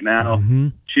we're in right now. Mm-hmm.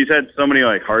 She's had so many,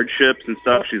 like, hardships and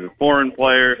stuff. She's a foreign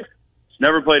player. She's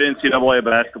never played NCAA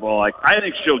basketball. Like, I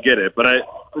think she'll get it, but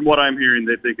from what I'm hearing,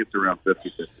 they think it's around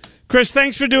 50-50. Chris,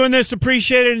 thanks for doing this.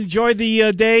 Appreciate it. Enjoy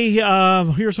the day.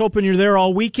 Here's hoping you're there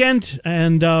all weekend,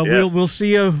 and we'll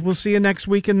see you. We'll see you next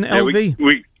week in LV.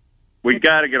 We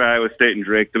got to get Iowa State and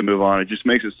Drake to move on. It just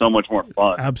makes it so much more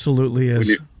fun. Absolutely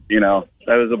is.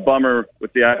 That was a bummer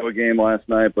with the Iowa game last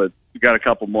night, but we got a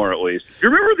couple more at least. Do you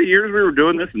remember the years we were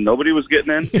doing this and nobody was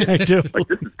getting in? Yeah, I do. Like,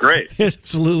 this is great.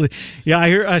 Absolutely. Yeah,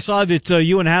 I saw that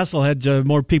you and Hassel had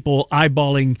more people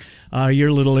eyeballing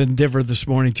your little endeavor this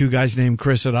morning. Two guys named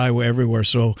Chris at Iowa Everywhere.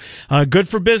 So good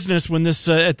for business when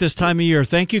at this time of year.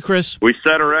 Thank you, Chris. We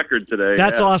set a record today.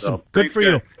 That's awesome. So, good for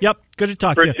you. Yep. Good to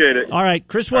talk to you. Appreciate it. All right.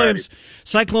 Chris Williams,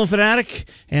 Cyclone Fanatic,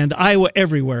 and Iowa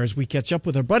Everywhere as we catch up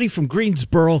with our buddy from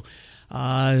Greensboro.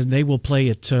 They will play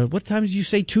at, what time did you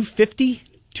say, 2:50?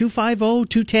 2:50?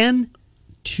 2:10?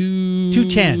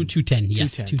 2:10. 2:10,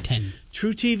 yes, 2:10.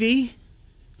 True TV?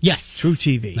 Yes. True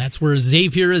TV. That's where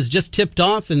Xavier has just tipped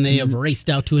off, and they have raced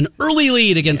out to an early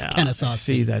lead against Kennesaw I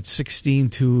see State. that 16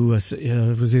 to,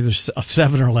 it was either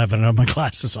 7 or 11. I have my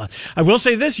glasses on. I will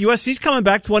say this, USC's coming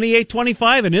back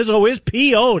 28-25, and Izzo is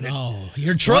PO'd. Oh,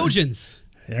 your Trojans.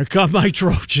 There come my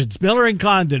Trojans. Miller and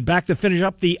Condon back to finish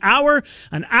up the hour.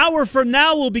 An hour from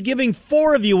now, we'll be giving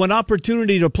 4 of you an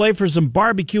opportunity to play for some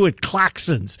barbecue at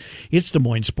Claxons. It's Des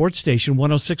Moines Sports Station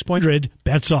 106.1.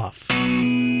 Bets off.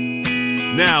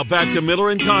 Now back to Miller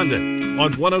and Condon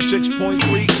on 106.3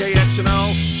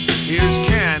 KXNO. Here's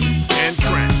Ken and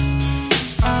Trent.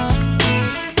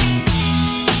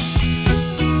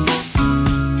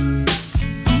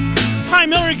 Hi,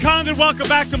 Miller and Condon. Welcome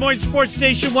back to Des Moines Sports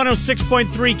Station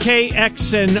 106.3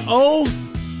 KXNO.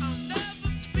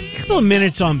 A couple of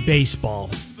minutes on baseball.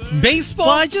 Baseball?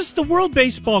 Well, just the World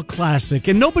Baseball Classic,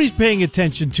 and nobody's paying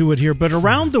attention to it here, but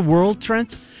around the world,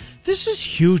 Trent, this is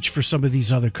huge for some of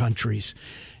these other countries.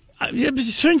 I've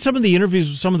seen some of the interviews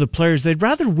with some of the players. They'd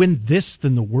rather win this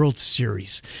than the World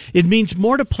Series. It means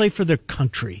more to play for their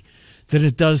country than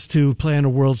it does to play on a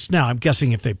World. Now, I'm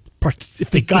guessing if they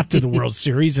got to the World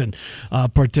Series and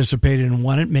participated and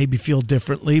won it, maybe feel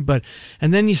differently.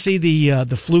 And then you see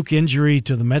the fluke injury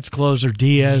to the Mets closer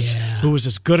Diaz, who was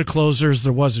as good a closer as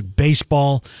there was in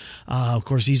baseball. Of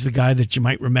course, he's the guy that you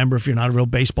might remember if you're not a real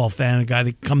baseball fan. The guy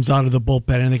that comes out of the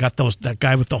bullpen, and they got that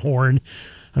guy with the horn.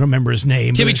 I don't remember his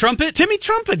name. Timmy Trumpet? Timmy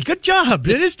Trumpet. Good job.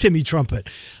 It is Timmy Trumpet.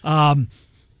 I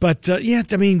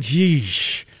mean,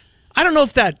 geez. I don't know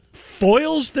if that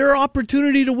foils their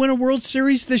opportunity to win a World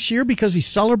Series this year because he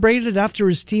celebrated after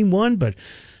his team won, but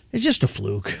it's just a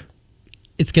fluke.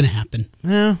 It's going to happen.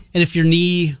 Yeah. And if your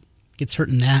knee gets hurt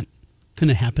in that, going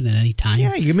to happen at any time.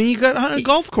 Yeah, I mean, you got on a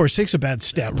golf course, takes a bad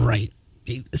step. Right.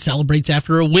 He celebrates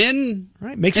after a win.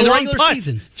 Right. Makes in a the long regular putt.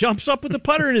 season. Jumps up with the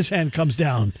putter in his hand, comes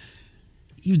down.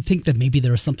 You'd think that maybe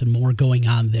there was something more going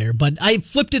on there. But I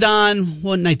flipped it on.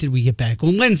 What night did we get back?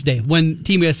 On Wednesday, when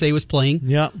Team USA was playing.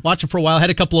 Yeah. Watched it for a while.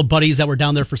 Had a couple of buddies that were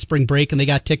down there for spring break, and they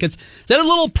got tickets. It's a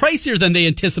little pricier than they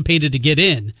anticipated to get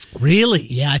in. Really?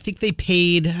 Yeah, I think they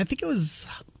paid, it was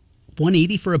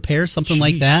 $180 for a pair, something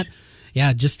like that.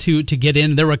 Yeah, just to get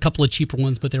in. There were a couple of cheaper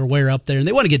ones, but they were way up there, and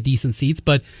they want to get decent seats.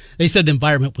 But they said the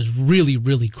environment was really,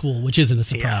 really cool, which isn't a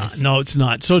surprise. Yeah, no, it's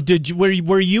not. So,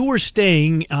 where you were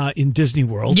staying in Disney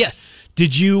World? Yes.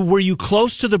 Were you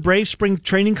close to the Brave Spring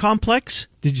Training Complex?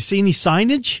 Did you see any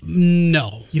signage?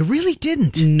 No, you really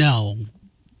didn't. No,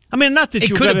 I mean, not that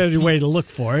you got any way to look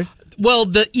for it. Well,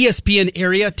 the ESPN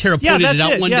area, Tara pointed it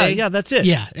out one day. Yeah, that's it.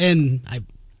 Yeah, and I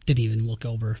didn't even look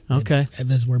over. Okay.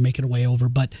 As we're making our way over.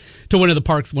 But to one of the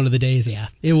parks one of the days,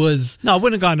 it was... No, I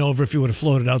wouldn't have gone over if you would have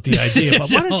floated out the idea. But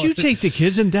why don't you take the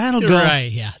kids and Dad will go?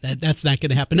 Right, yeah. That's not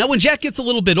going to happen. Now, when Jack gets a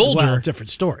little bit older... Well,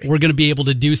 different story. We're going to be able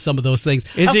to do some of those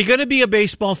things. Is he going to be a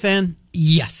baseball fan?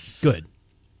 Yes. Good.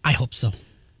 I hope so.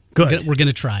 Good. We're going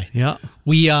to try. Yeah.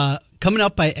 We, coming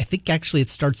up, I think actually it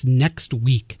starts next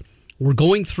week. We're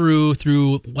going through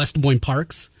West Des Moines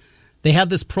parks. They have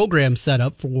this program set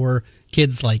up for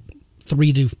kids like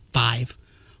 3 to 5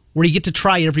 where you get to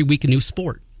try every week a new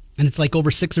sport. And it's like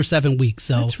over 6 or 7 weeks.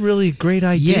 So that's really a great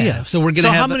idea. Yeah. So we're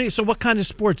gonna have So what kind of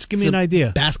sports? Give me an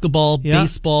idea. Basketball,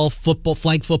 baseball, football,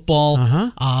 flag football.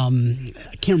 I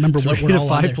can't remember what 3 we're to all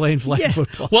 5 on there. playing flag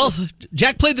football. Well,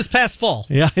 Jack played this past fall.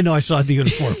 Yeah, I know. I saw the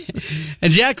uniform.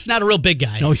 And Jack's not a real big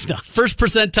guy. No, he's not. First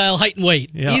percentile height and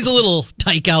weight. Yeah. He's a little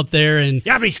tyke out there, and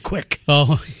but he's quick.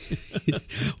 oh,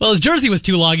 well, his jersey was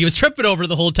too long. He was tripping over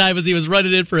the whole time as he was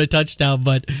running in for a touchdown.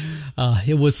 But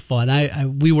it was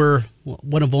fun. We were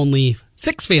one of only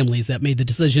 6 families that made the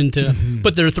decision to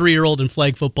put their 3-year-old in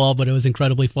flag football, but it was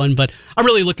incredibly fun. But I'm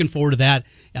really looking forward to that.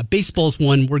 Yeah, baseball's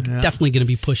one we're definitely going to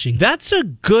be pushing. That's a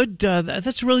good.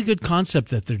 That's a really good concept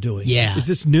that they're doing. Yeah. Is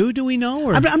this new? Do we know?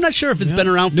 Or? I'm not sure if it's been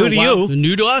around for New a to while. you.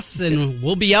 New to us, and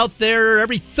we'll be out there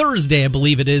every Thursday, I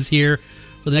believe it is, here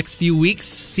for the next few weeks,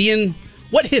 seeing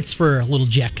what hits for little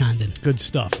Jack Condon. Good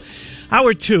stuff.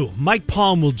 Hour 2, Mike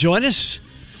Palm will join us.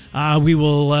 We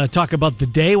will talk about the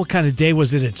day. What kind of day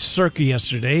was it at Circa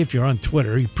yesterday? If you're on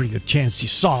Twitter, you pretty good chance you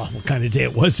saw what kind of day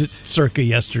it was at Circa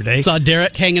yesterday. Saw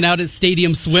Derek hanging out at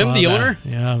Stadium Swim, Saw the that. owner.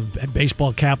 Yeah,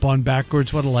 baseball cap on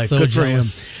backwards. What a life. So Good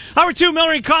jealous. for him. Hour 2,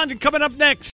 Miller and Condon coming up next.